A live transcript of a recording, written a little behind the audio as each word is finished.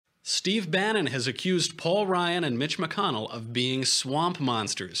Steve Bannon has accused Paul Ryan and Mitch McConnell of being swamp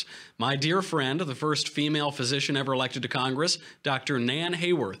monsters. My dear friend, the first female physician ever elected to Congress, Dr. Nan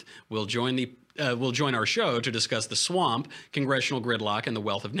Hayworth, will join our show to discuss the swamp, congressional gridlock, and the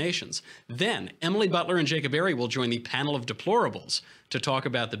wealth of nations. Then, Emily Butler and Jacob Airy will join the panel of deplorables to talk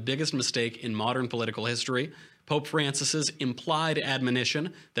about the biggest mistake in modern political history, Pope Francis's implied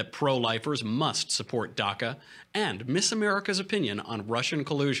admonition that pro-lifers must support DACA, and Miss America's opinion on Russian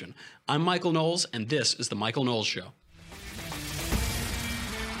collusion. I'm Michael Knowles, and this is The Michael Knowles Show.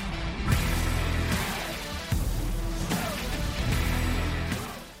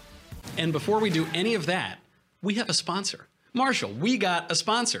 And before we do any of that, we have a sponsor. Marshall, we got a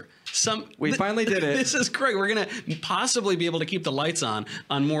sponsor. We finally did it. This is great. We're going to possibly be able to keep the lights on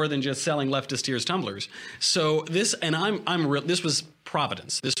more than just selling leftist tears tumblers. So this, and this was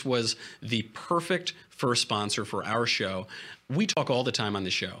Providence. This was the perfect first sponsor for our show. We talk all the time on the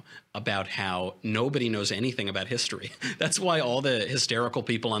show about how nobody knows anything about history. That's why all the hysterical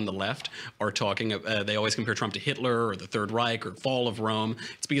people on the left are talking. They always compare Trump to Hitler or the Third Reich or fall of Rome.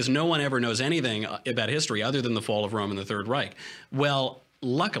 It's because no one ever knows anything about history other than the fall of Rome and the Third Reich. Well,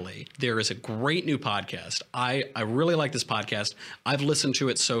 luckily, there is a great new podcast. I really like this podcast. I've listened to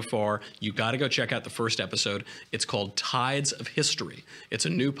it so far. You got to go check out the first episode. It's called Tides of History. It's a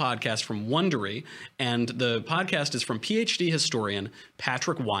new podcast from Wondery, and the podcast is from PhD historian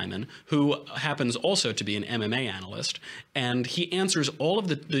Patrick Wyman, who happens also to be an MMA analyst, and he answers all of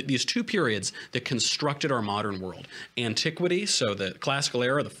these two periods that constructed our modern world. Antiquity, so the classical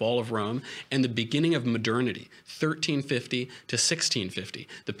era, the fall of Rome, and the beginning of modernity, 1350 to 1650.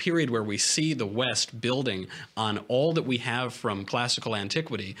 The period where we see the West building on all that we have from classical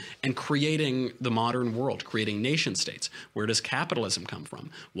antiquity and creating the modern world, creating nation states. Where does capitalism come from?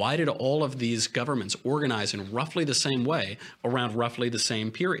 Why did all of these governments organize in roughly the same way around roughly the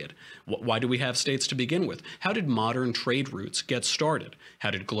same period? Why do we have states to begin with? How did modern trade routes get started? How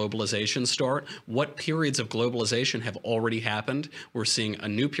did globalization start? What periods of globalization have already happened? We're seeing a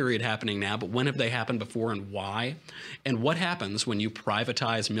new period happening now, but when have they happened before and why? And what happens when you privatize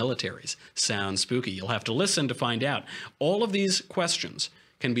militaries? Sounds spooky. You'll have to listen to find out. All of these questions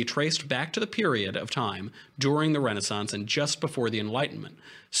can be traced back to the period of time during the Renaissance and just before the Enlightenment.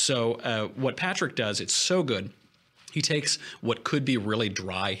 So what Patrick does, it's so good. He takes what could be really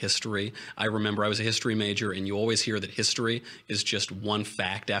dry history. I remember I was a history major, and you always hear that history is just one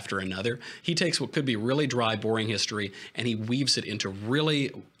fact after another. He takes what could be really dry, boring history, and he weaves it into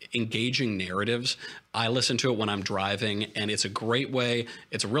really engaging narratives. I listen to it when I'm driving, and it's a great way.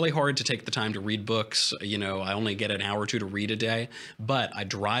 It's really hard to take the time to read books. You know, I only get an hour or two to read a day, but I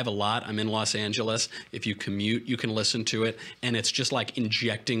drive a lot. I'm in Los Angeles. If you commute, you can listen to it, and it's just like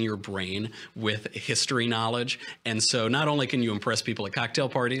injecting your brain with history knowledge. And so not only can you impress people at cocktail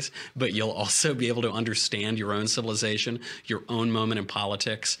parties, but you'll also be able to understand your own civilization, your own moment in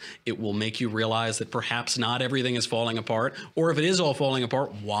politics. It will make you realize that perhaps not everything is falling apart, or if it is all falling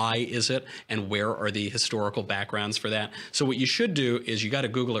apart, why is it, and where are the historical backgrounds for that? So what you should do is you got to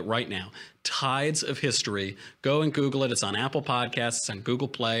Google it right now. Tides of History. Go and Google it. It's on Apple Podcasts, it's on Google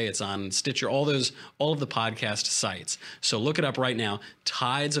Play, it's on Stitcher, all of the podcast sites. So look it up right now.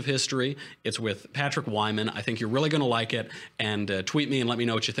 Tides of History. It's with Patrick Wyman. I think you're really going to like it. And tweet me and let me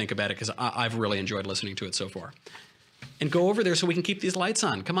know what you think about it, because I've really enjoyed listening to it so far. And go over there so we can keep these lights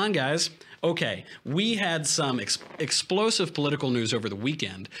on. Come on, guys. Okay, we had some explosive political news over the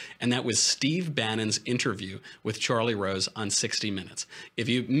weekend, and that was Steve Bannon's interview with Charlie Rose on 60 Minutes. If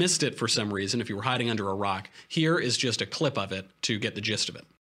you missed it for some reason, if you were hiding under a rock, here is just a clip of it to get the gist of it.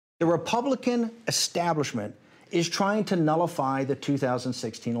 The Republican establishment is trying to nullify the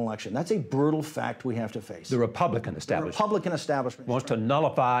 2016 election. That's a brutal fact we have to face. The Republican establishment. The Republican establishment wants to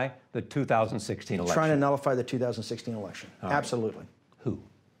nullify the 2016 election. Trying to nullify the 2016 election. All right. Absolutely. Who?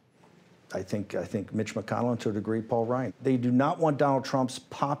 I think Mitch McConnell, and to a degree, Paul Ryan. They do not want Donald Trump's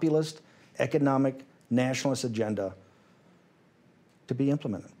populist, economic, nationalist agenda to be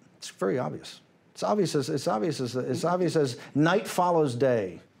implemented. It's very obvious. It's obvious as night follows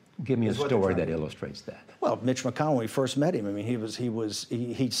day. Give me a story that illustrates that. Well, Mitch McConnell, when we first met him, I mean,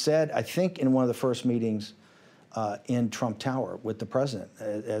 he said, I think in one of the first meetings in Trump Tower with the president,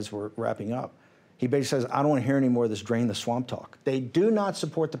 as we're wrapping up, he basically says, I don't want to hear any more of this drain the swamp talk. They do not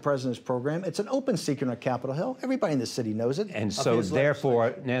support the president's program. It's an open secret on Capitol Hill. Everybody in the city knows it. And so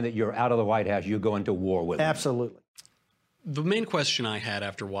therefore, now that you're out of the White House, you go into war with them. Absolutely. The main question I had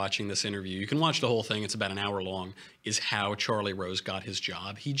after watching this interview, you can watch the whole thing, it's about an hour long, is how Charlie Rose got his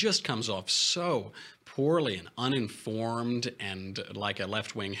job. He just comes off so poorly and uninformed and like a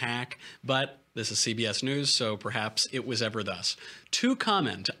left-wing hack, but This is CBS News, so perhaps it was ever thus. To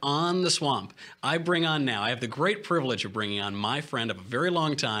comment on the swamp, I bring on now, I have the great privilege of bringing on my friend of a very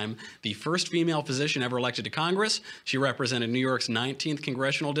long time, the first female physician ever elected to Congress. She represented New York's 19th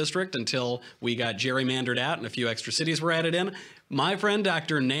congressional district until we got gerrymandered out and a few extra cities were added in. My friend,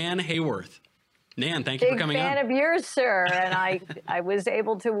 Dr. Nan Hayworth. Nan, thank you for coming on. Big fan of yours, sir. And I was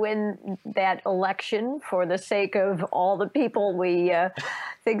able to win that election for the sake of all the people we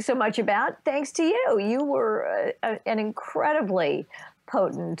think so much about. Thanks to you. You were an incredibly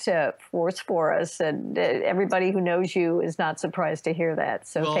potent force for us, and everybody who knows you is not surprised to hear that.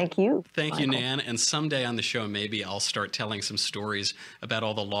 So well, thank you. Thank you, Nan. And someday on the show, maybe I'll start telling some stories about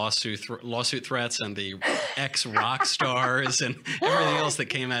all the lawsuit threats and the ex-rock stars and everything else that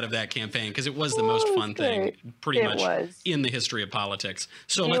came out of that campaign, because it was the most fun thing pretty much in the history of politics.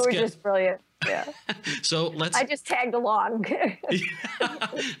 So you were just brilliant. Yeah. So let's. I just tagged along.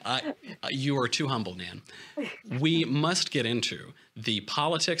 You are too humble, Nan. We must get into the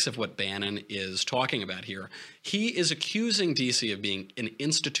politics of what Bannon is talking about here. He is accusing D.C. of being an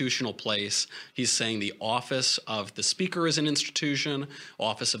institutional place. He's saying the office of the Speaker is an institution, the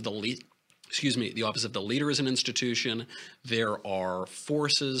office of the leader is an institution. There are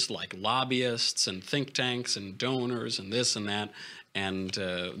forces like lobbyists and think tanks and donors and this and that, and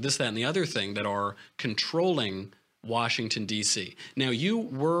this, that, and the other thing that are controlling Washington, D.C. Now, you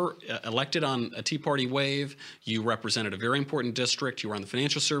were elected on a Tea Party wave. You represented a very important district. You were on the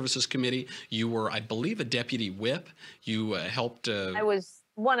Financial Services Committee. You were, I believe, a deputy whip. You helped... I was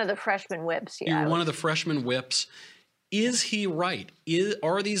one of the freshman whips, yeah. You were one of the freshman whips. Is he right?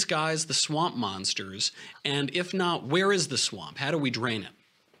 Are these guys the swamp monsters? And if not, where is the swamp? How do we drain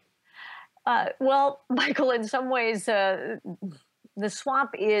it? Well, Michael, in some ways, the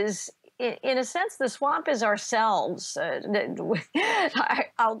swamp is, in a sense, the swamp is ourselves.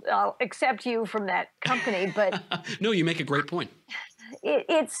 I'll accept you from that company, but no, you make a great point. We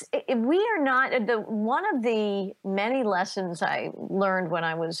are not one of the many lessons I learned when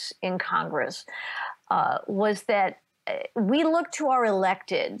I was in Congress was that we look to our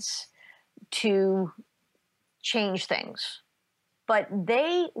electeds to change things, but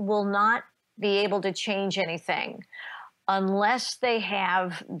they will not be able to change anything unless they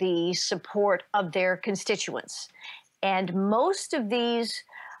have the support of their constituents. And most of these,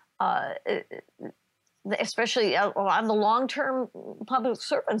 especially on the long-term public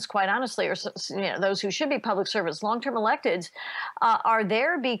servants, quite honestly, or those who should be public servants, long-term electeds, are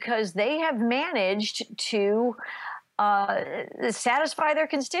there because they have managed to satisfy their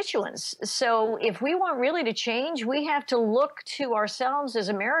constituents. So if we want really to change, we have to look to ourselves as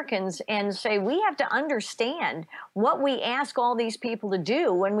Americans and say we have to understand what we ask all these people to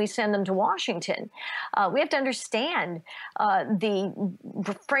do when we send them to Washington. We have to understand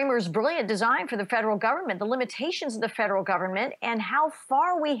the framers' brilliant design for the federal government, the limitations of the federal government, and how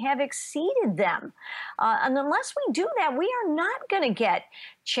far we have exceeded them. And unless we do that, we are not going to get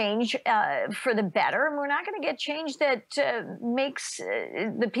change for the better, and we're not going to get change that makes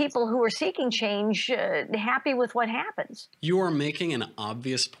the people who are seeking change happy with what happens. You are making an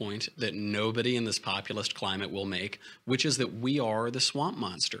obvious point that nobody in this populist climate will make, which is that we are the swamp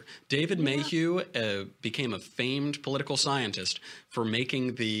monster. David Mayhew became a famed political scientist for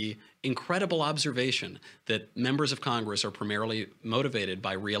making the incredible observation that members of Congress are primarily motivated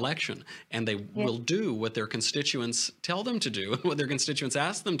by re-election, and they will do what their constituents tell them to do, what their constituents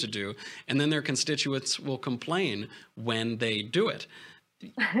ask them to do, and then their constituents will complain when they do it.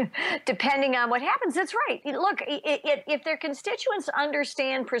 Depending on what happens, that's right. Look, if their constituents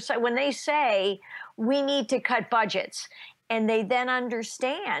understand when they say we need to cut budgets, and they then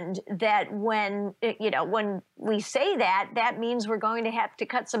understand that when we say that, that means we're going to have to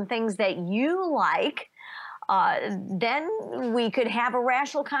cut some things that you like, then we could have a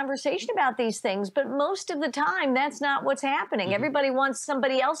rational conversation about these things. But most of the time, that's not what's happening. Mm-hmm. Everybody wants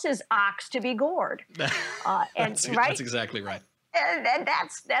somebody else's ox to be gored. That's exactly right. And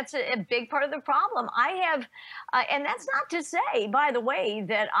that's a big part of the problem. I have, and that's not to say, by the way,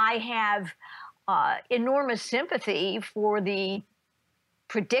 that I have enormous sympathy for the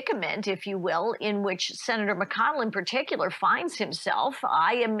predicament, if you will, in which Senator McConnell in particular finds himself.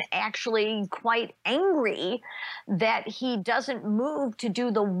 I am actually quite angry that he doesn't move to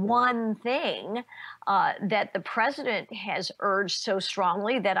do the one thing that the president has urged so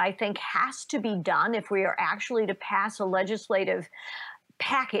strongly that I think has to be done if we are actually to pass a legislative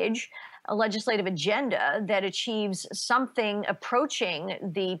package, a legislative agenda that achieves something approaching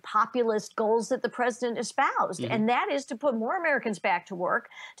the populist goals that the president espoused. Mm-hmm. And that is to put more Americans back to work,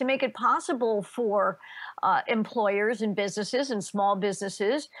 to make it possible for employers and businesses and small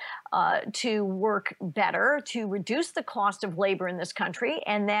businesses to work better, to reduce the cost of labor in this country.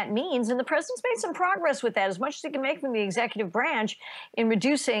 And that means, and the president's made some progress with that, as much as he can make from the executive branch in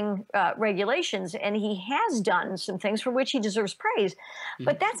reducing regulations. And he has done some things for which he deserves praise.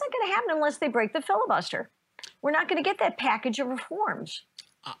 But that's not going to happen unless they break the filibuster. We're not going to get that package of reforms.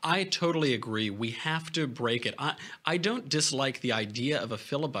 I totally agree. We have to break it. I don't dislike the idea of a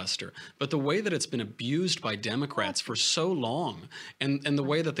filibuster, but the way that it's been abused by Democrats for so long, and the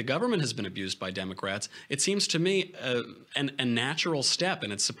way that the government has been abused by Democrats, it seems to me a natural step,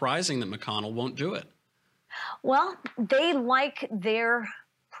 and it's surprising that McConnell won't do it. Well, they like their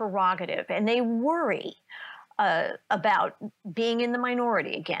prerogative, and they worry about being in the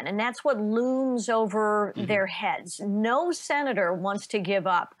minority again. And that's what looms over their heads. No senator wants to give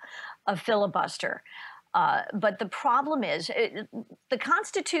up a filibuster. But the problem is the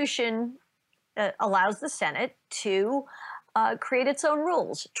Constitution allows the Senate to create its own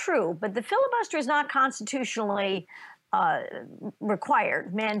rules. True, but the filibuster is not constitutionally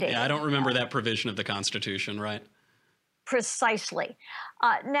required, mandated. Yeah, I don't remember that provision of the Constitution, right? Precisely.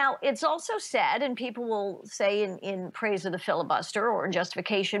 Now, it's also said, and people will say in praise of the filibuster or in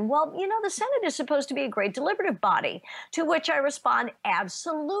justification, well, you know, the Senate is supposed to be a great deliberative body, to which I respond,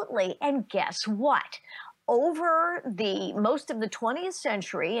 absolutely. And guess what? Over the most of the 20th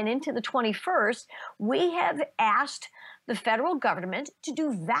century and into the 21st, we have asked the federal government to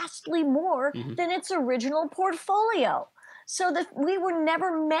do vastly more than its original portfolio. So that we were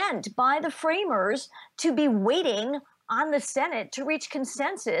never meant by the framers to be waiting on the Senate to reach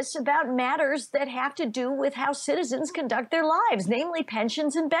consensus about matters that have to do with how citizens conduct their lives, namely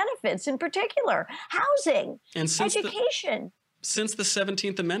pensions and benefits in particular, housing, and education. Since the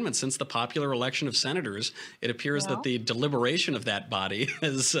 17th Amendment, since the popular election of senators, it appears that the deliberation of that body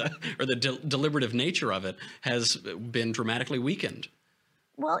has, or the deliberative nature of it has been dramatically weakened.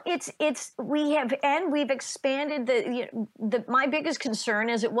 Well, we've expanded my biggest concern,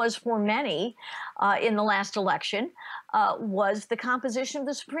 as it was for many in the last election, was the composition of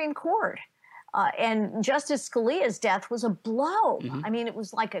the Supreme Court. And Justice Scalia's death was a blow. I mean, it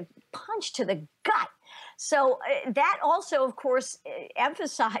was like a punch to the gut. So that also, of course,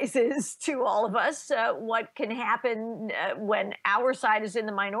 emphasizes to all of us what can happen when our side is in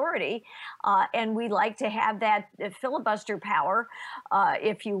the minority. And we like to have that filibuster power,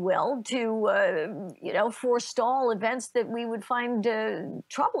 if you will, to, forestall events that we would find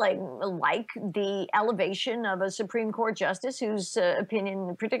troubling, like the elevation of a Supreme Court justice whose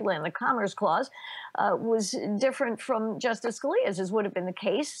opinion, particularly on the Commerce Clause, was different from Justice Scalia's, as would have been the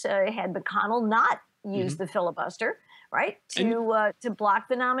case had McConnell not use the filibuster, right, to block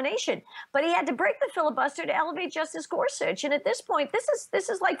the nomination. But he had to break the filibuster to elevate Justice Gorsuch. And at this point, this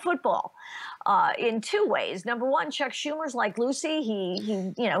is like football in two ways. Number one, Chuck Schumer's like Lucy.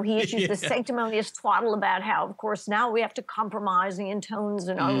 He issues this sanctimonious twaddle about how, of course, now we have to compromise the intones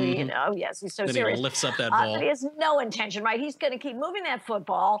and yes, he's so then serious. He lifts up that ball. But he has no intention, right? He's going to keep moving that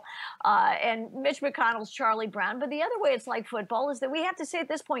football. And Mitch McConnell's Charlie Brown. But the other way it's like football is that we have to say at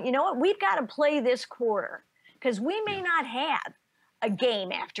this point, you know what? We've got to play this quarter, because we may not have a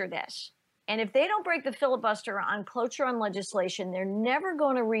game after this. And if they don't break the filibuster on cloture on legislation, they're never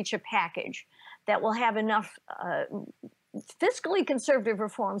going to reach a package that will have enough fiscally conservative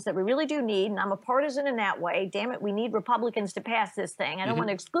reforms that we really do need. And I'm a partisan in that way. Damn it, we need Republicans to pass this thing. I don't want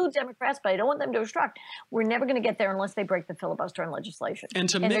to exclude Democrats, but I don't want them to obstruct. We're never going to get there unless they break the filibuster on legislation. And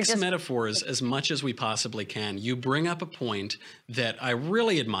to mix metaphors as much as we possibly can, you bring up a point that I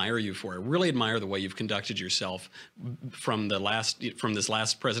really admire you for. I really admire the way you've conducted yourself from this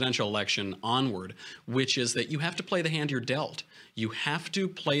last presidential election onward, which is that you have to play the hand you're dealt. You have to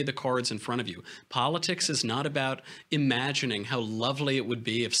play the cards in front of you. Politics is not about imagining how lovely it would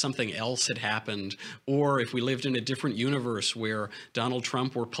be if something else had happened, or if we lived in a different universe where Donald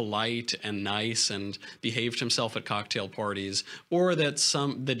Trump were polite and nice and behaved himself at cocktail parties, or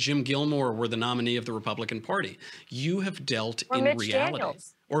that Jim Gilmore were the nominee of the Republican Party. You have dealt in reality.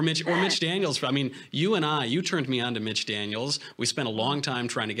 Daniels. Or Mitch Daniels. I mean, you turned me on to Mitch Daniels. We spent a long time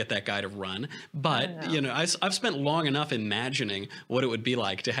trying to get that guy to run. But, I've spent long enough imagining what it would be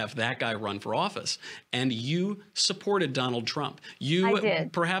like to have that guy run for office. And you supported Donald Trump. I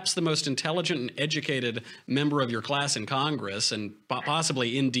did. Perhaps the most intelligent and educated member of your class in Congress and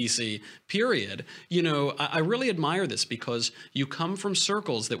possibly in D.C., period. I really admire this because you come from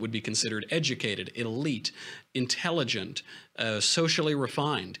circles that would be considered educated, elite, intelligent, socially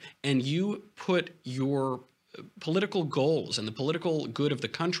refined, and you put your political goals and the political good of the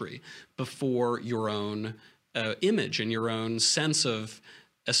country before your own image and your own sense of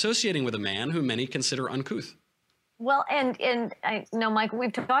associating with a man who many consider uncouth. Well, and I know, Michael,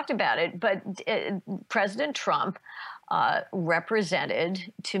 we've talked about it, but President Trump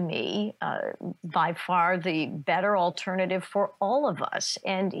represented to me by far the better alternative for all of us,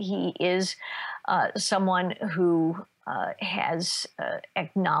 and he is someone who has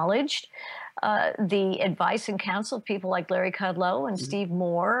acknowledged the advice and counsel of people like Larry Kudlow and Steve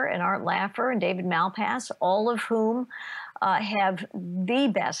Moore and Art Laffer and David Malpass, all of whom have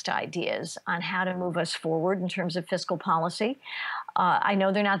the best ideas on how to move us forward in terms of fiscal policy. I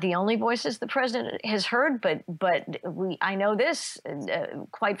know they're not the only voices the president has heard, but I know this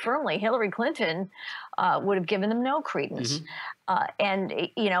quite firmly. Hillary Clinton would have given them no credence. And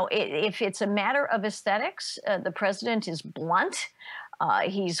you know, if it's a matter of aesthetics, the president is blunt.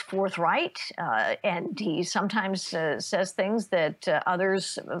 He's forthright, and he sometimes says things that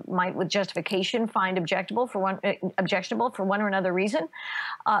others might, with justification, find objectionable for one or another reason.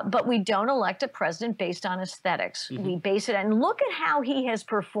 But we don't elect a president based on aesthetics. We base it, and look at how he has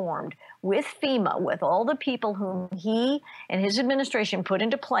performed with FEMA, with all the people whom he and his administration put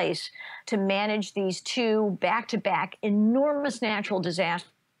into place to manage these two back-to-back enormous natural disasters.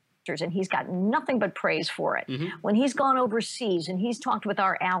 And he's got nothing but praise for it. When he's gone overseas and he's talked with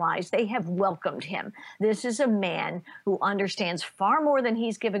our allies, they have welcomed him. This is a man who understands far more than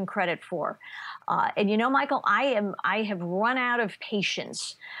he's given credit for. And you know, Michael, I have run out of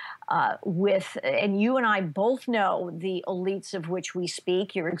patience with, and you and I both know the elites of which we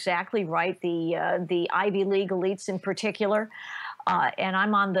speak. You're exactly right. The Ivy League elites in particular. And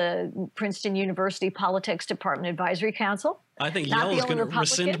I'm on the Princeton University Politics Department Advisory Council. I think Yale's going to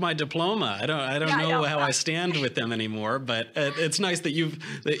rescind my diploma. I don't know how I stand with them anymore, but it's nice that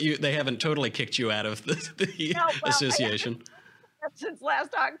they haven't totally kicked you out of the association. Since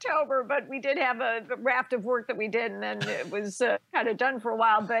last October, but we did have a raft of work that we did, and then it was kind of done for a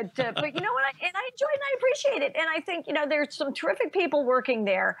while. But you know what? I enjoy it and I appreciate it. And I think, you know, there's some terrific people working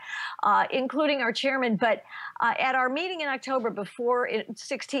there, including our chairman. But at our meeting in October before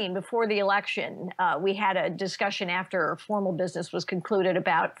the election, we had a discussion after formal business was concluded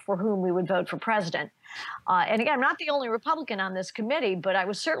about for whom we would vote for president. And again, I'm not the only Republican on this committee, but I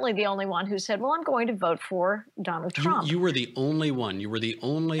was certainly the only one who said, well, I'm going to vote for Donald Trump. You were the only one. You were the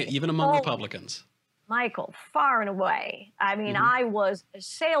only, even among Republicans. Michael, far and away. I mean, I was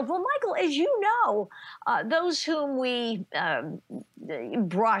assailed. Well, Michael, as you know, those whom we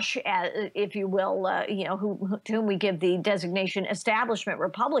brush, if you will, you know, to whom we give the designation establishment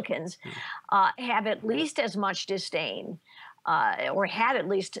Republicans, have at least as much disdain or had at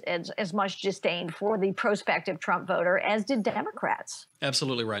least as much disdain for the prospective Trump voter as did Democrats.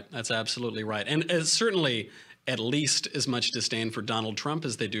 Absolutely right. That's absolutely right. And certainly at least as much disdain for Donald Trump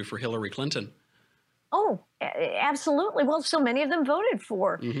as they do for Hillary Clinton. Oh, absolutely. Well, so many of them voted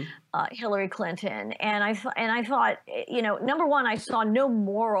for Hillary Clinton. And I thought, you know, number one, I saw no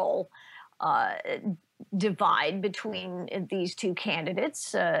moral divide between these two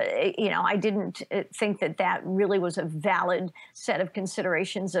candidates. You know, I didn't think that that really was a valid set of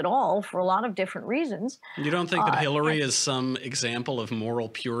considerations at all for a lot of different reasons. You don't think that Hillary is some example of moral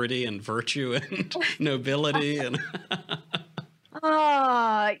purity and virtue and nobility? And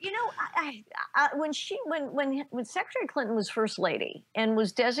you know, when Secretary Clinton was First Lady and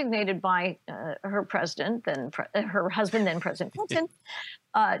was designated by her president, then her husband, then President Clinton,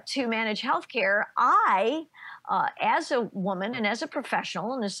 to manage healthcare, I, as a woman and as a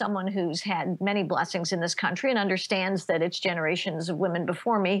professional and as someone who's had many blessings in this country and understands that it's generations of women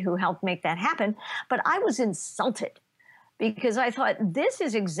before me who helped make that happen, but I was insulted. Because I thought this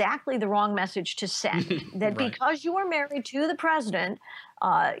is exactly the wrong message to send. That right. Because you are married to the president,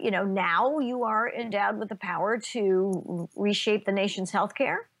 you know, now you are endowed with the power to reshape the nation's health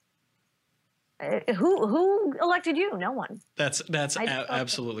care. Who elected you? No one. That's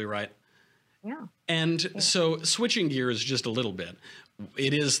absolutely right. Yeah. And so switching gears just a little bit,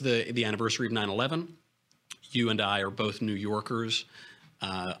 it is the anniversary of 9/11. You and I are both New Yorkers.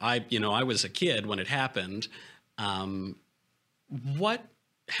 I was a kid when it happened.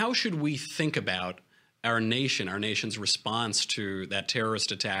 How should we think about our nation's response to that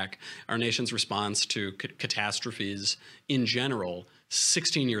terrorist attack, our nation's response to catastrophes in general,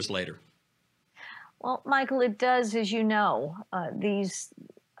 16 years later? Well, Michael, it does, as you know, these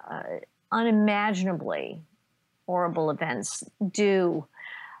unimaginably horrible events do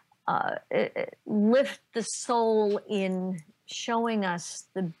lift the soul in showing us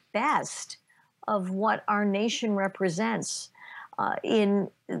the best of what our nation represents in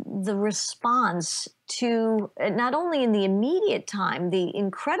the response to, not only in the immediate time, the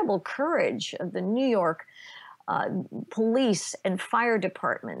incredible courage of the New York police and fire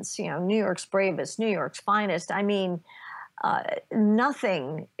departments, New York's bravest, New York's finest. I mean,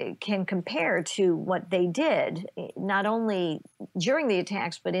 nothing can compare to what they did, not only during the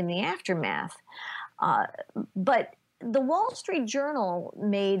attacks, but in the aftermath. But the Wall Street Journal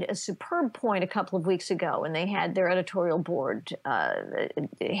made a superb point a couple of weeks ago, and they had their editorial board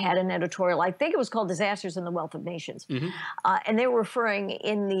had an editorial, I think it was called Disasters in the Wealth of Nations. And they were referring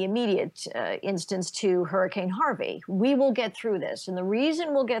in the immediate instance to Hurricane Harvey. We will get through this. And the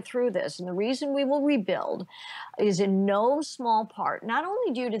reason we'll get through this and the reason we will rebuild is in no small part, not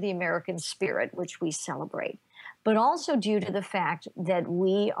only due to the American spirit, which we celebrate, but also due to the fact that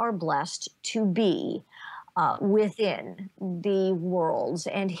we are blessed to be within the world's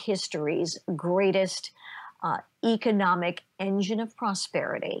and history's greatest economic engine of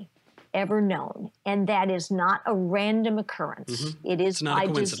prosperity ever known. And that is not a random occurrence. It is it's not by a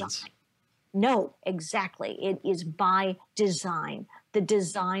coincidence. design. No, exactly. It is by design, the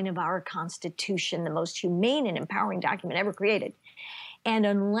design of our Constitution, the most humane and empowering document ever created. And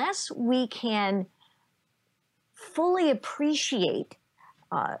unless we can fully appreciate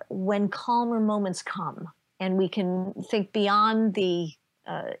when calmer moments come, and we can think beyond the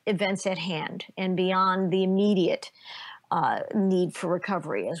events at hand and beyond the immediate need for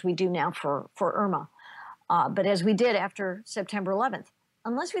recovery, as we do now for Irma, but as we did after September 11th.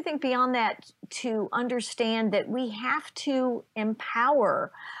 Unless we think beyond that to understand that we have to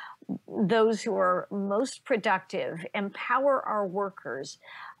empower those who are most productive, empower our workers,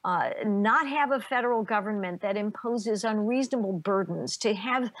 not have a federal government that imposes unreasonable burdens, to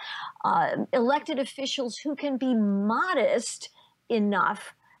have elected officials who can be modest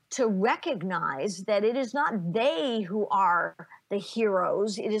enough to recognize that it is not they who are the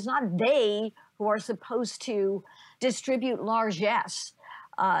heroes. It is not they who are supposed to distribute largesse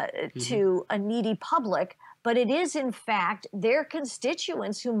to a needy public, but it is, in fact, their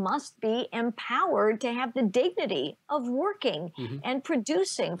constituents who must be empowered to have the dignity of working and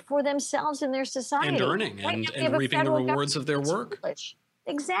producing for themselves and their society. And earning and reaping the rewards of their work.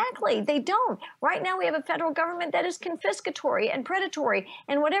 Exactly. They don't. Right now we have a federal government that is confiscatory and predatory,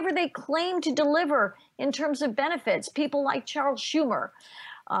 and whatever they claim to deliver in terms of benefits, people like Charles Schumer,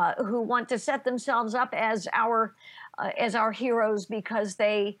 who want to set themselves up as our heroes because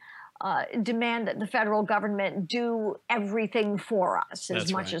they demand that the federal government do everything for us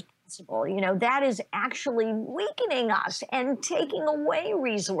as much as possible. That is actually weakening us and taking away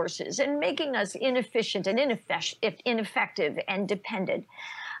resources and making us inefficient and ineffective and dependent.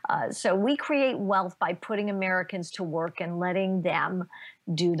 So we create wealth by putting Americans to work and letting them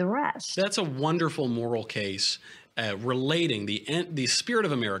do the rest. That's a wonderful moral case. Relating the spirit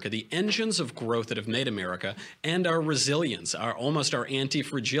of America, the engines of growth that have made America, and our resilience, almost our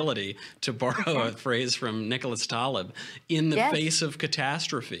anti-fragility, to borrow a phrase from Nicholas Taleb, in the face of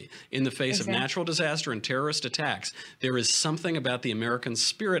catastrophe, in the face of natural disaster and terrorist attacks. There is something about the American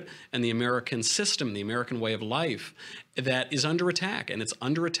spirit and the American system, the American way of life, that is under attack, and it's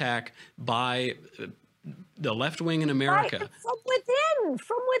under attack by the left wing in America. Right,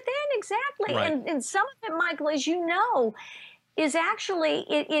 from within, exactly. Right. And some of it, Michael, as you know, is actually,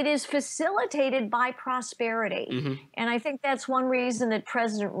 it is facilitated by prosperity. And I think that's one reason that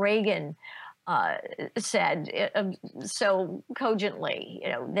President Reagan said so cogently,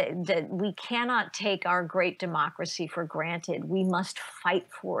 that we cannot take our great democracy for granted. We must fight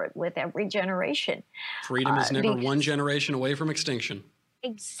for it with every generation. Freedom is never one generation away from extinction.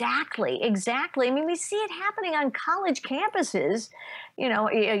 Exactly. I mean, we see it happening on college campuses,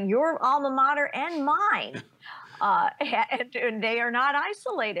 your alma mater and mine. And they are not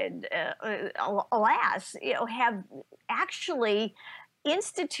isolated, alas, have actually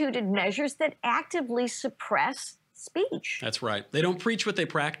instituted measures that actively suppress speech. That's right. They don't preach what they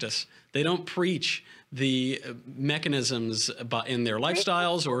practice. They don't preach the mechanisms in their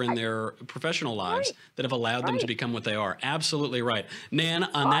lifestyles or in their professional lives that have allowed them to become what they are. Absolutely right. Nan,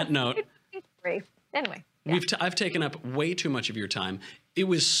 on that note, anyway, I've taken up way too much of your time. It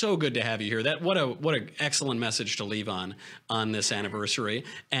was so good to have you here. What an excellent message to leave on this anniversary.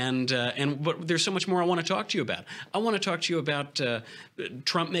 But there's so much more I want to talk to you about. I want to talk to you about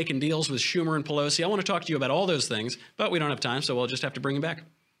Trump making deals with Schumer and Pelosi. I want to talk to you about all those things, but we don't have time, so we'll just have to bring him back.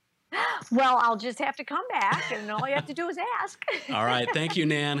 Well, I'll just have to come back, and all you have to do is ask. All right. Thank you,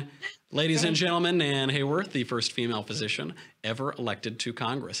 Nan. Ladies and gentlemen, Nan Hayworth, the first female physician ever elected to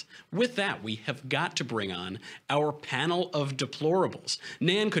Congress. With that, we have got to bring on our panel of deplorables.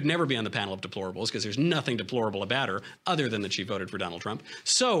 Nan could never be on the panel of deplorables because there's nothing deplorable about her other than that she voted for Donald Trump.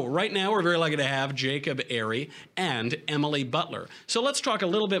 So right now, we're very lucky to have Jacob Airy and Emily Butler. So let's talk a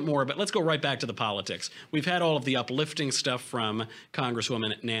little bit more, but let's go right back to the politics. We've had all of the uplifting stuff from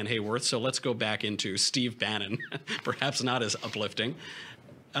Congresswoman Nan Hayworth, so let's go back into Steve Bannon, perhaps not as uplifting.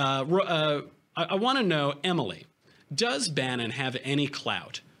 I want to know, Emily, does Bannon have any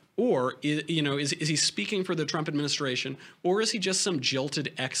clout? Or, is he speaking for the Trump administration? Or is he just some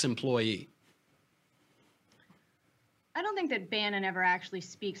jilted ex-employee? I don't think that Bannon ever actually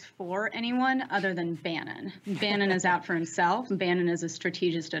speaks for anyone other than Bannon. Bannon is out for himself. Bannon is a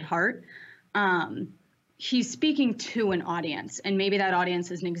strategist at heart. He's speaking to an audience, and maybe that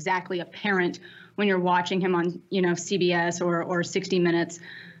audience isn't exactly apparent when you're watching him on, CBS or 60 Minutes.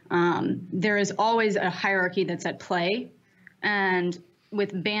 There is always a hierarchy that's at play, and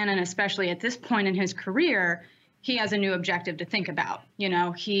with Bannon, especially at this point in his career, he has a new objective to think about.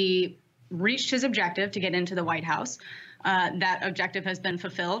 He reached his objective to get into the White House. That objective has been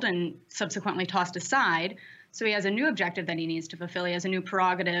fulfilled and subsequently tossed aside. So he has a new objective that he needs to fulfill. He has a new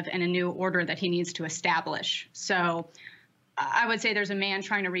prerogative and a new order that he needs to establish. So I would say there's a man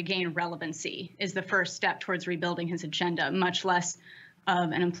trying to regain relevancy is the first step towards rebuilding his agenda, much less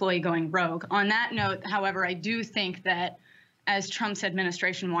of an employee going rogue. On that note, however, I do think that as Trump's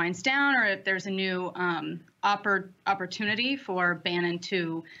administration winds down, or if there's a new opportunity for Bannon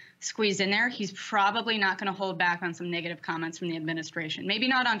to squeeze in there, he's probably not going to hold back on some negative comments from the administration. Maybe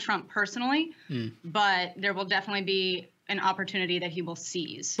not on Trump personally, but there will definitely be an opportunity that he will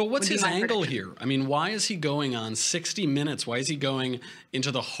seize. But what's his angle here? I mean, why is he going on 60 Minutes? Why is he going into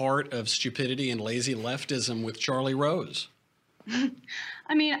the heart of stupidity and lazy leftism with Charlie Rose?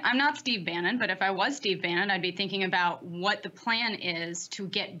 I mean, I'm not Steve Bannon, but if I was Steve Bannon, I'd be thinking about what the plan is to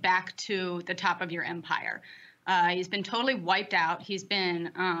get back to the top of your empire. He's been totally wiped out. He's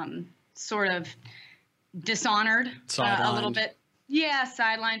been sort of dishonored a little bit. Yeah,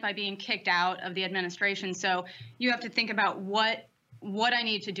 sidelined by being kicked out of the administration. So you have to think about what I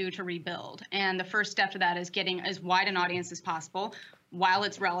need to do to rebuild. And the first step to that is getting as wide an audience as possible while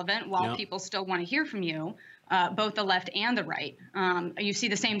it's relevant, while people still want to hear from you, both the left and the right. You see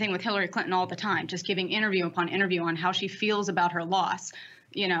the same thing with Hillary Clinton all the time, just giving interview upon interview on how she feels about her loss.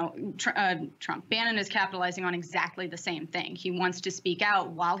 Trump. Bannon is capitalizing on exactly the same thing. He wants to speak out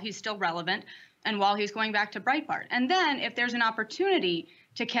while he's still relevant and while he's going back to Breitbart. And then if there's an opportunity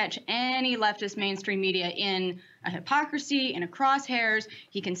to catch any leftist mainstream media in a hypocrisy, in a crosshairs,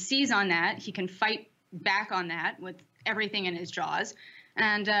 he can seize on that. He can fight back on that with everything in his jaws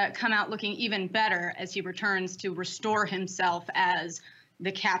and come out looking even better as he returns to restore himself as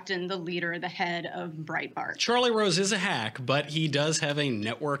the captain, the leader, the head of Breitbart. Charlie Rose is a hack, but he does have a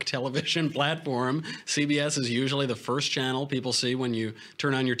network television platform. CBS is usually the first channel people see when you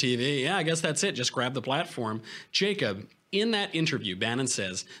turn on your TV. Yeah, I guess that's it. Just grab the platform. Jacob, in that interview, Bannon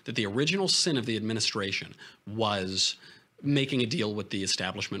says that the original sin of the administration was making a deal with the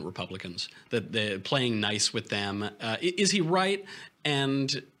establishment Republicans, that they're playing nice with them. Is he right?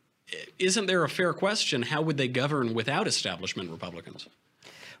 And isn't there a fair question, how would they govern without establishment Republicans?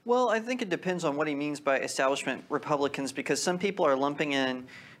 Well, I think it depends on what he means by establishment Republicans, because some people are lumping in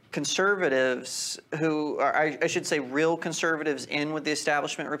conservatives who are, I should say, real conservatives in with the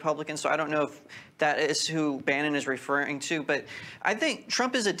establishment Republicans. So I don't know if that is who Bannon is referring to. But I think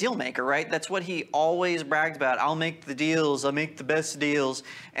Trump is a deal maker, right? That's what he always bragged about. I'll make the deals. I'll make the best deals.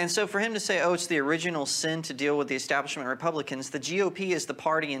 And so for him to say, oh, it's the original sin to deal with the establishment Republicans, the GOP is the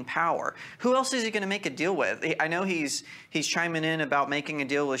party in power. Who else is he going to make a deal with? I know he's chiming in about making a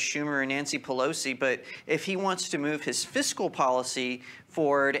deal with Schumer and Nancy Pelosi, but if he wants to move his fiscal policy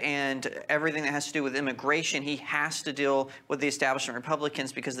forward and everything that has to do with immigration, he has to deal with the establishment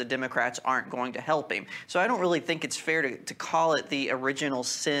Republicans because the Democrats aren't going to help him. So I don't really think it's fair to call it the original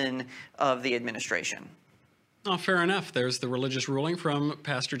sin of the administration. Oh, fair enough. There's the religious ruling from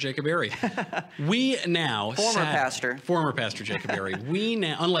Pastor Jacob Airy. We now... Former Pastor Jacob Airy. We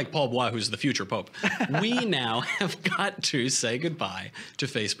now, unlike Paul Bois, who's the future pope, we now have got to say goodbye to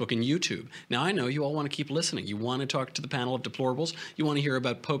Facebook and YouTube. Now, I know you all want to keep listening. You want to talk to the panel of deplorables. You want to hear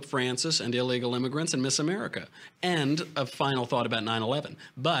about Pope Francis and illegal immigrants and Miss America. And a final thought about 9/11.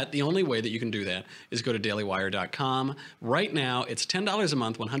 But the only way that you can do that is go to dailywire.com. Right now, it's $10 a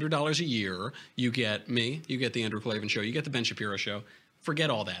month, $100 a year. You get me, you get the Andrew Klavan Show, you get the Ben Shapiro Show. Forget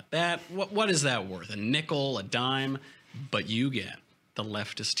all that. What is that worth? A nickel, a dime? But you get the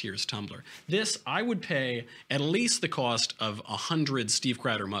Leftist Tears tumbler. This, I would pay at least the cost of 100 Steve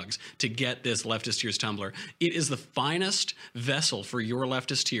Crowder mugs to get this Leftist Tears tumbler. It is the finest vessel for your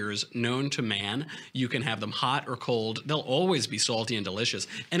leftist tears known to man. You can have them hot or cold. They'll always be salty and delicious,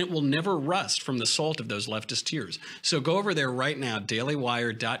 and it will never rust from the salt of those leftist tears. So go over there right now,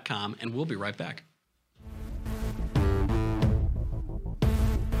 dailywire.com, and we'll be right back.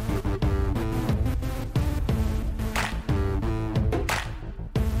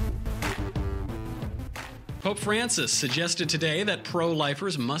 Pope Francis suggested today that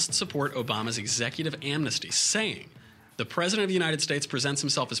pro-lifers must support Obama's executive amnesty, saying, "The President of the United States presents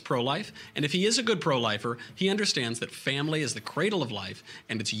himself as pro-life, and if he is a good pro-lifer, he understands that family is the cradle of life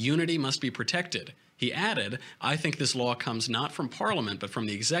and its unity must be protected." He added, "I think this law comes not from Parliament but from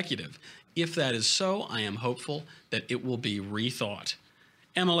the executive. If that is so, I am hopeful that it will be rethought."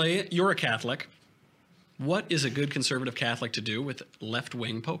 Emily, you're a Catholic. What is a good conservative Catholic to do with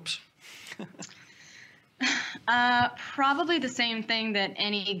left-wing popes? Probably the same thing that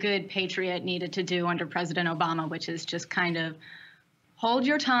any good patriot needed to do under President Obama, which is just kind of hold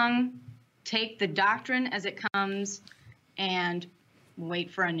your tongue, take the doctrine as it comes, and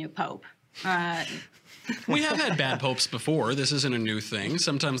wait for a new pope. We have had bad popes before. This isn't a new thing.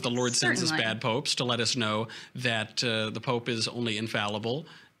 Sometimes the Lord sends us Certainly. bad popes to let us know that the pope is only infallible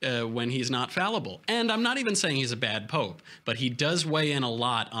when he's not fallible. And I'm not even saying he's a bad pope, but he does weigh in a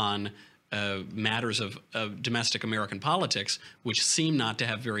lot on matters of domestic American politics, which seem not to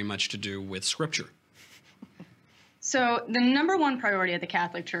have very much to do with Scripture. So the number one priority of the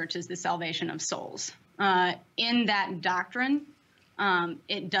Catholic Church is the salvation of souls. In that doctrine,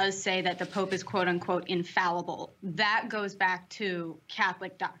 it does say that the Pope is quote unquote infallible. That goes back to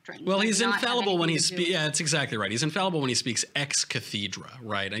Catholic doctrine. Well, he's infallible when he speaks. Yeah, that's exactly right. He's infallible when he speaks ex cathedra,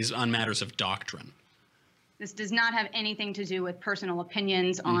 right? He's on matters of doctrine. This does not have anything to do with personal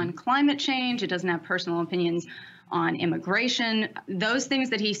opinions on climate change. It doesn't have personal opinions on immigration. Those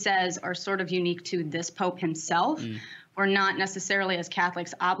things that he says are sort of unique to this Pope himself. We're not necessarily, as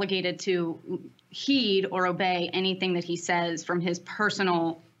Catholics, obligated to heed or obey anything that he says from his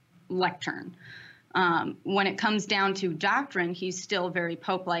personal lectern. When it comes down to doctrine, he's still very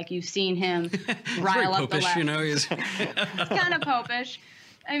Pope-like. You've seen him rile up the left. You know, It's kind of popish.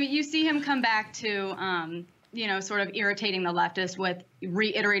 I mean, you see him come back to, sort of irritating the leftists with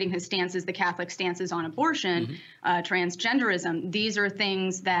reiterating his stances, the Catholic stances on abortion, transgenderism. These are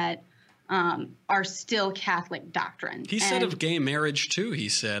things that are still Catholic doctrine. He said of gay marriage, too, he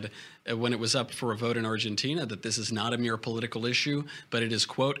said, when it was up for a vote in Argentina, that this is not a mere political issue, but it is,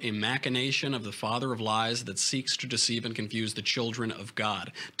 quote, a machination of the father of lies that seeks to deceive and confuse the children of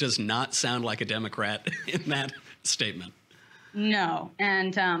God. Does not sound like a Democrat in that statement. No.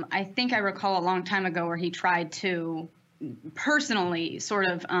 And I think I recall a long time ago where he tried to personally sort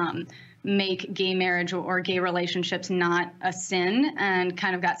of make gay marriage or gay relationships not a sin, and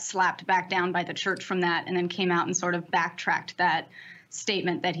kind of got slapped back down by the church from that, and then came out and sort of backtracked that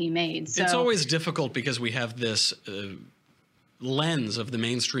statement that he made. So it's always difficult because we have this lens of the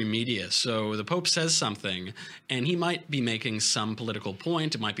mainstream media. So the Pope says something, and he might be making some political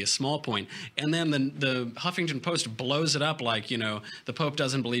point. It might be a small point. And then the Huffington Post blows it up like, the Pope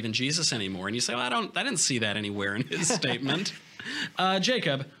doesn't believe in Jesus anymore. And you say, well, I didn't see that anywhere in his statement.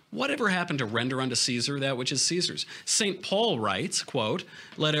 Jacob, whatever happened to render unto Caesar that which is Caesar's? St. Paul writes, quote,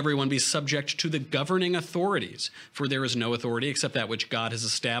 "Let everyone be subject to the governing authorities, for there is no authority except that which God has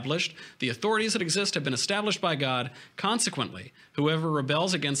established. The authorities that exist have been established by God. Consequently, whoever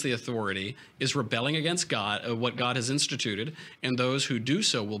rebels against the authority is rebelling against God, what God has instituted, and those who do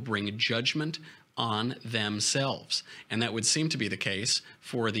so will bring judgment on themselves." And that would seem to be the case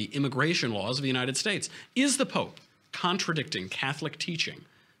for the immigration laws of the United States. Is the Pope contradicting Catholic teaching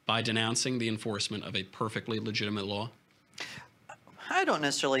by denouncing the enforcement of a perfectly legitimate law? I don't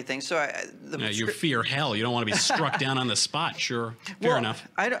necessarily think so. You fear hell. You don't want to be struck down on the spot. Sure. Fair enough.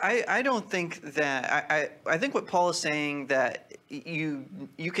 I don't think that – I think what Paul is saying, that you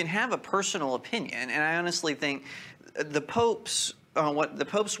can have a personal opinion, and I honestly think the Pope's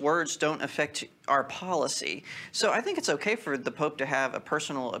words don't affect our policy. So I think it's okay for the Pope to have a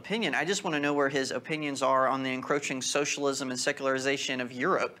personal opinion. I just want to know where his opinions are on the encroaching socialism and secularization of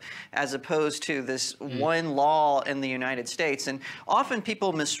Europe, as opposed to this one law in the United States. And often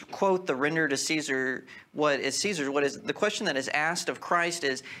people misquote the render to Caesar what is Caesar's. What is the question that is asked of Christ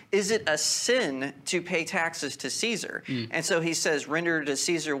is it a sin to pay taxes to Caesar? And so he says, render to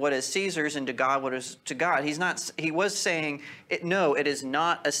Caesar what is Caesar's, and to God what is to God. He was saying, no, it is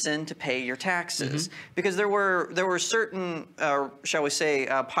not a sin to pay your taxes. Jesus, because there were certain, shall we say,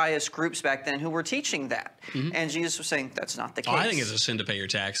 pious groups back then who were teaching that, and Jesus was saying that's not the case. I think it's a sin to pay your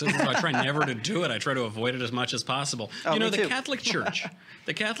taxes. I try never to do it. I try to avoid it as much as possible. Oh, you know, me the too. Catholic Church,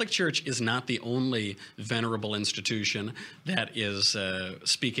 the Catholic Church is not the only venerable institution that is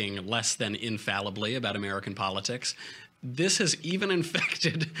speaking less than infallibly about American politics. This has even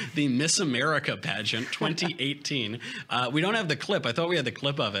infected the Miss America pageant 2018. We don't have the clip. I thought we had the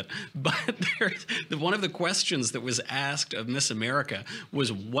clip of it. But one of the questions that was asked of Miss America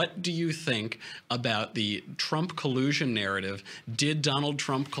was, what do you think about the Trump collusion narrative? Did Donald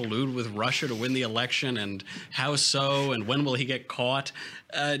Trump collude with Russia to win the election? And how so? And when will he get caught?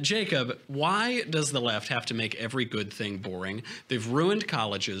 Jacob, why does the left have to make every good thing boring? They've ruined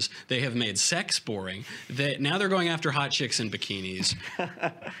colleges. They have made sex boring. Now they're going after hot chicks in bikinis.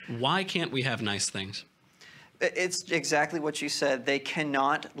 Why can't we have nice things? It's exactly what you said. They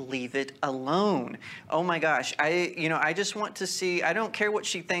cannot leave it alone. Oh my gosh. I just want to see, I don't care what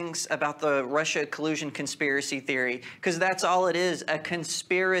she thinks about the Russia collusion conspiracy theory, because that's all it is, a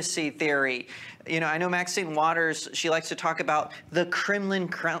conspiracy theory. You know, I know Maxine Waters, she likes to talk about the Kremlin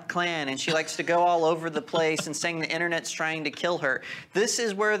clan, and she likes to go all over the place and saying the internet's trying to kill her. This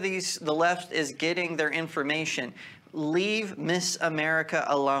is where the left is getting their information. Leave Miss America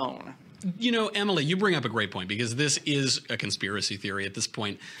alone. You know, Emily, you bring up a great point, because this is a conspiracy theory at this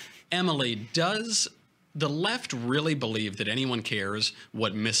point. Emily, does the left really believe that anyone cares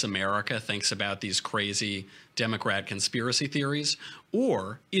what Miss America thinks about these crazy Democrat conspiracy theories?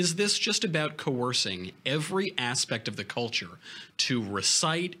 Or is this just about coercing every aspect of the culture to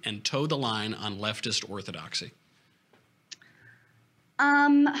recite and toe the line on leftist orthodoxy?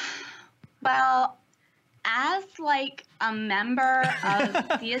 Well, as like a member of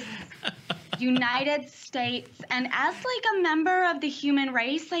the United States and as like a member of the human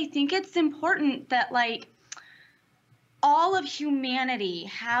race, I think it's important that like all of humanity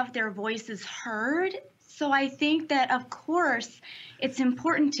have their voices heard. So I think that, of course, it's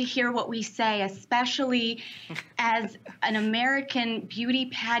important to hear what we say, especially as an American beauty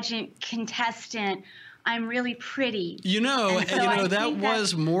pageant contestant. I'm really pretty. You know, that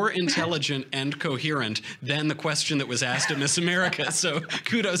was more intelligent and coherent than the question that was asked at Miss America. So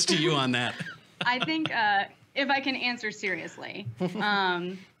kudos to you on that. I think if I can answer seriously,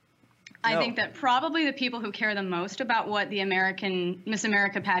 I think that probably the people who care the most about what the Miss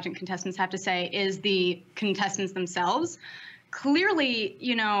America pageant contestants have to say is the contestants themselves. Clearly,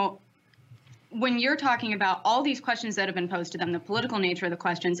 you know, when you're talking about all these questions that have been posed to them, the political nature of the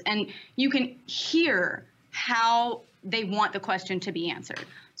questions, and you can hear how they want the question to be answered.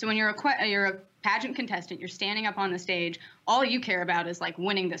 So when you're a pageant contestant, you're standing up on the stage, all you care about is like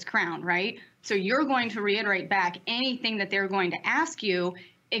winning this crown, right? So you're going to reiterate back anything that they're going to ask you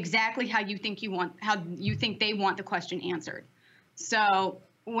exactly how you think they want the question answered. So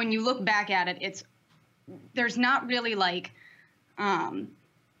when you look back at it, there's not really like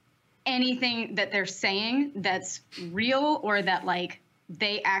anything that they're saying that's real or that like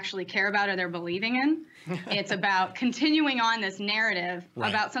they actually care about or they're believing in. It's about continuing on this narrative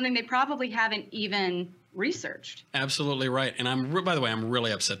about something they probably haven't even researched. Absolutely right. And by the way, I'm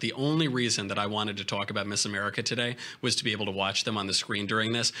really upset. The only reason that I wanted to talk about Miss America today was to be able to watch them on the screen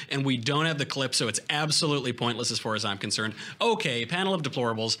during this. And we don't have the clip, so it's absolutely pointless as far as I'm concerned. Okay, panel of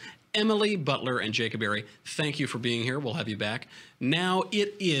deplorables. Emily, Butler, and Jacob Berry, thank you for being here. We'll have you back. Now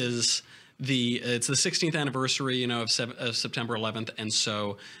it's the 16th anniversary, you know, of September 11th, and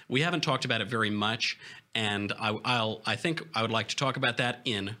so we haven't talked about it very much. And I think I would like to talk about that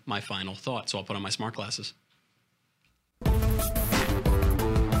in my final thought. So I'll put on my smart glasses.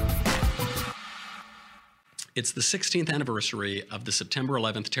 It's the 16th anniversary of the September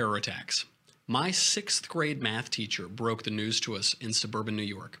 11th terror attacks. My 6th grade math teacher broke the news to us in suburban New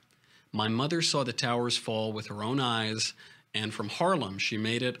York. My mother saw the towers fall with her own eyes, and from Harlem, she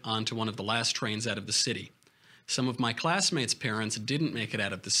made it onto one of the last trains out of the city. Some of my classmates' parents didn't make it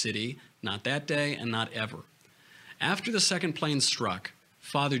out of the city, not that day and not ever. After the second plane struck,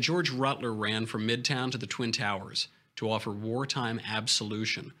 Father George Rutler ran from Midtown to the Twin Towers to offer wartime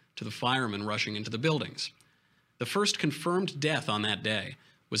absolution to the firemen rushing into the buildings. The first confirmed death on that day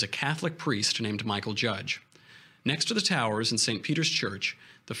was a Catholic priest named Michael Judge. Next to the towers in St. Peter's Church,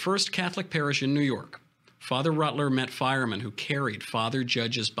 the first Catholic parish in New York, Father Rutler met firemen who carried Father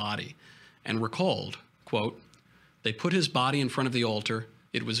Judge's body and recalled, quote, "They put his body in front of the altar.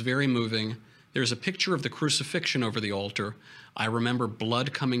 It was very moving. There's a picture of the crucifixion over the altar. I remember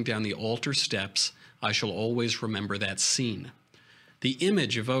blood coming down the altar steps. I shall always remember that scene." The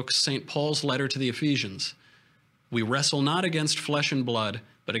image evokes St. Paul's letter to the Ephesians. "We wrestle not against flesh and blood,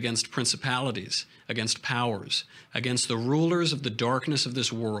 but but against principalities, against powers, against the rulers of the darkness of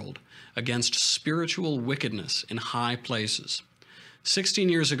this world, against spiritual wickedness in high places. 16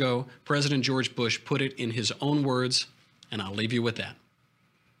 years ago, President George Bush put it in his own words, and I'll leave you with that.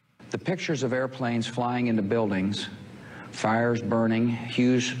 The pictures of airplanes flying into buildings, fires burning,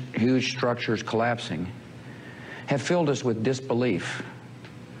 huge structures collapsing, have filled us with disbelief,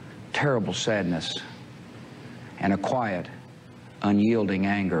 terrible sadness, and a quiet, unyielding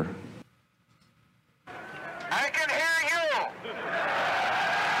anger.